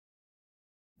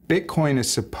Bitcoin is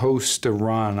supposed to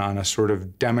run on a sort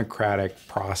of democratic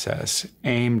process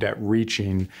aimed at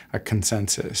reaching a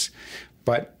consensus.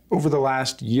 But over the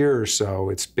last year or so,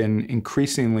 it's been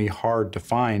increasingly hard to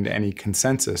find any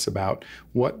consensus about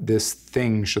what this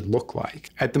thing should look like.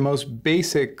 At the most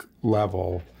basic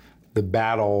level, the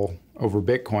battle over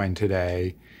Bitcoin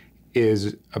today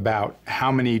is about how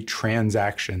many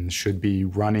transactions should be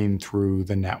running through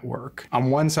the network. On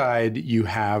one side, you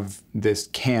have this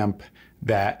camp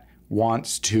that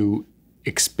wants to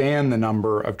expand the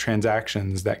number of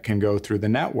transactions that can go through the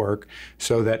network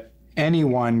so that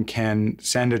anyone can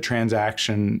send a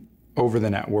transaction over the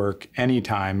network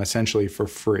anytime, essentially for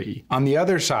free. On the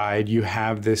other side, you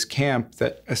have this camp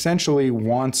that essentially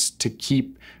wants to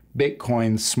keep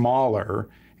Bitcoin smaller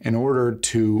in order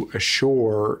to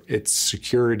assure its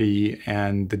security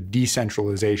and the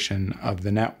decentralization of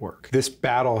the network. This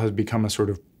battle has become a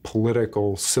sort of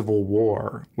political civil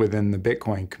war within the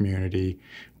Bitcoin community,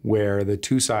 where the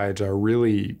two sides are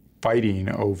really fighting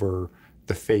over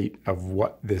the fate of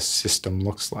what this system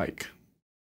looks like.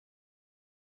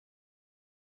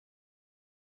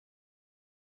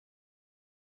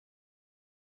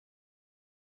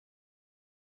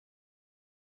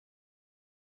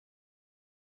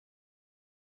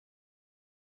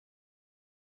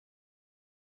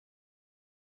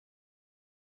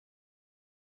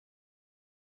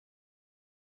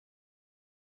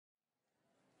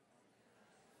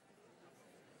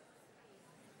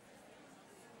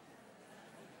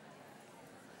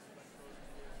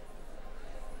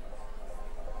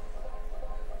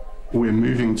 We're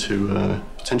moving to a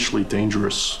potentially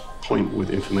dangerous point with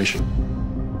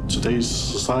information. Today's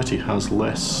society has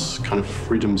less kind of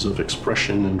freedoms of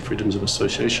expression and freedoms of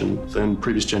association than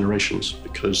previous generations,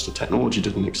 because the technology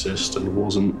didn't exist and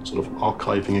wasn't sort of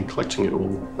archiving and collecting it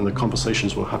all, and the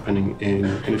conversations were happening in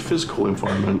a physical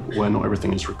environment where not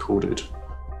everything is recorded.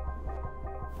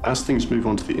 As things move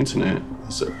onto the internet,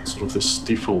 there's sort of this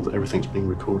default that everything's being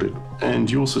recorded. And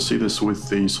you also see this with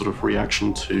the sort of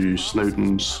reaction to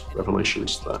Snowden's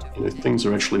revelations that, things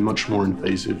are actually much more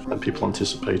invasive than people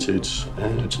anticipated,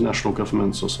 and international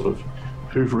governments are sort of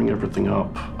hoovering everything up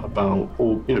about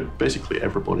all, basically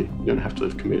everybody. You don't have to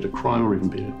have committed a crime or even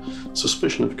be a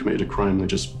suspicion of committed a crime. They're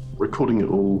just recording it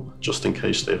all just in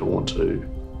case they ever want to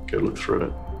go look through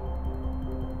it.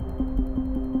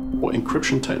 What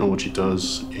encryption technology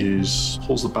does is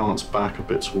pulls the balance back a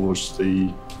bit towards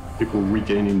the people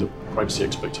regaining the privacy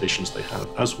expectations they have.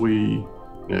 As we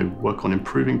work on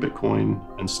improving Bitcoin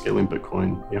and scaling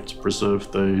Bitcoin, we have to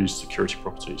preserve those security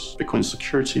properties. Bitcoin's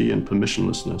security and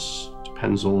permissionlessness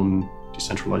depends on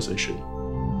decentralization.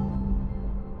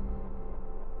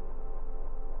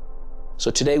 So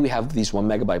today we have these 1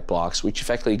 megabyte blocks, which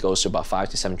effectively goes to about 5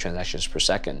 to 7 transactions per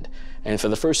second. And for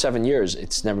the first 7 years,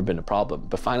 it's never been a problem.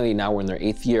 But finally, now we're in their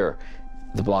 8th year,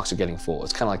 the blocks are getting full.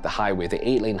 It's kind of like the highway. The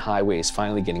 8-lane highway is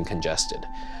finally getting congested.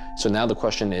 So now the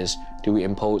question is, do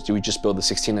we just build the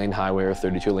 16-lane highway or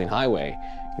 32-lane highway?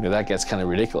 That gets kind of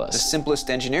ridiculous. The simplest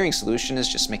engineering solution is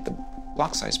just make the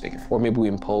block size bigger. Or maybe we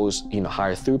impose,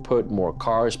 higher throughput, more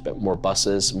cars, but more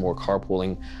buses, more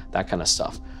carpooling, that kind of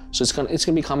stuff. So it's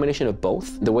gonna be a combination of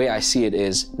both. The way I see it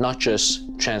is not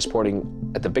just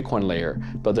transporting at the Bitcoin layer,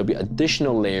 but there'll be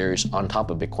additional layers on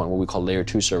top of Bitcoin, what we call layer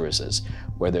 2 services,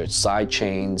 whether it's side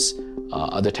chains,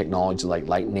 other technologies like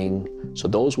Lightning. So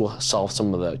those will solve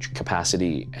some of the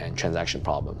capacity and transaction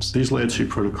problems. These layer 2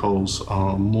 protocols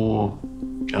are more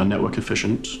network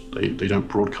efficient. They don't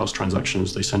broadcast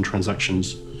transactions, they send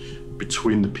transactions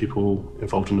between the people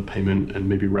involved in the payment and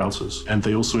maybe routers. And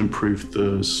they also improve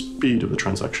the speed of the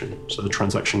transaction. So the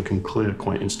transaction can clear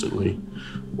quite instantly,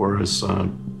 whereas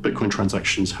Bitcoin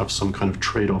transactions have some kind of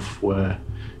trade-off where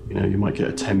you might get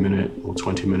a 10-minute or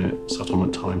 20-minute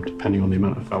settlement time, depending on the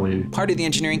amount of value. Part of the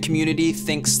engineering community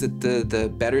thinks that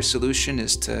the better solution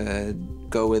is to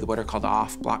go with what are called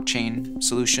off-blockchain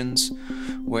solutions,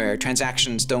 where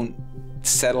transactions don't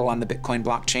settle on the Bitcoin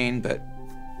blockchain, but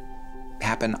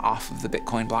happen off of the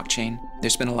Bitcoin blockchain.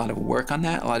 There's been a lot of work on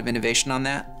that, a lot of innovation on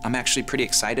that. I'm actually pretty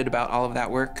excited about all of that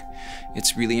work.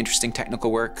 It's really interesting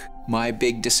technical work. My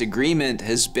big disagreement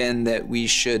has been that we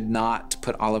should not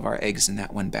put all of our eggs in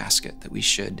that one basket, that we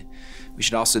should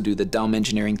also do the dumb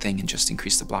engineering thing and just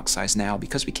increase the block size now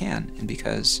because we can and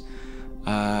because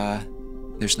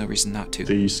there's no reason not to.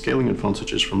 The scaling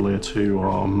advantages from layer 2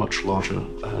 are much larger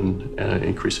than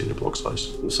increasing the block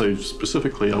size. So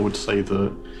specifically, I would say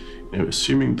that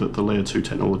assuming that the layer 2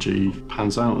 technology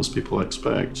pans out as people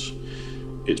expect,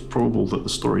 it's probable that the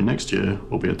story next year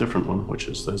will be a different one, which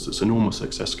is there's this enormous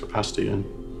excess capacity. And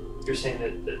you're saying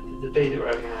that the debate that we're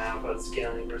having now about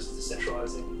scaling versus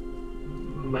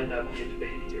decentralizing we might not be a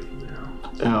debate a year from now.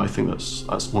 Yeah, I think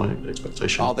that's my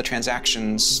expectation. All the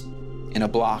transactions in a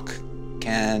block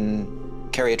can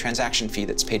carry a transaction fee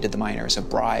that's paid to the miner as a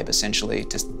bribe, essentially,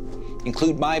 to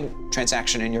include my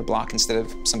transaction in your block instead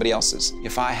of somebody else's.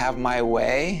 If I have my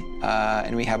way,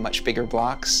 and we have much bigger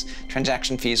blocks,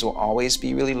 transaction fees will always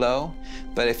be really low.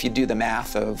 But if you do the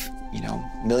math of,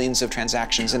 millions of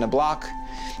transactions in a block,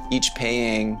 each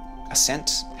paying a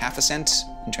cent, half a cent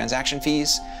in transaction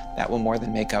fees, that will more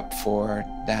than make up for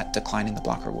that decline in the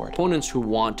block reward. Opponents who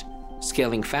want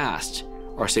scaling fast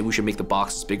or say we should make the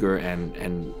boxes bigger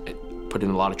and put in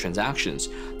a lot of transactions.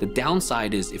 The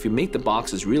downside is if you make the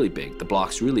boxes really big, the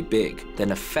blocks really big,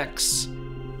 then affects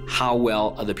how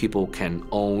well other people can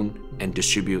own and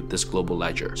distribute this global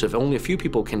ledger. So if only a few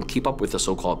people can keep up with the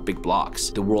so-called big blocks,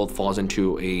 the world falls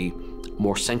into a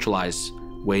more centralized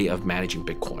way of managing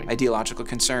Bitcoin. Ideological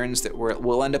concerns that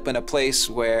we'll end up in a place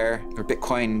where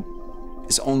Bitcoin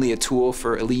is only a tool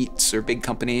for elites or big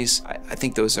companies. I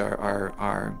think those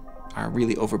are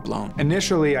really overblown.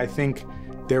 Initially, I think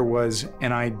there was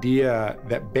an idea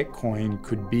that Bitcoin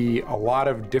could be a lot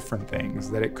of different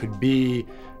things, that it could be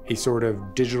a sort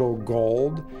of digital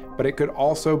gold, but it could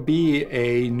also be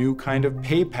a new kind of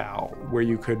PayPal where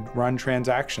you could run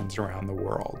transactions around the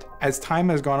world. As time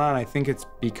has gone on, I think it's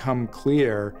become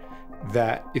clear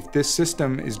that if this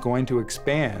system is going to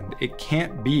expand, it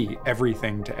can't be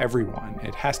everything to everyone.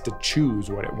 It has to choose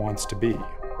what it wants to be.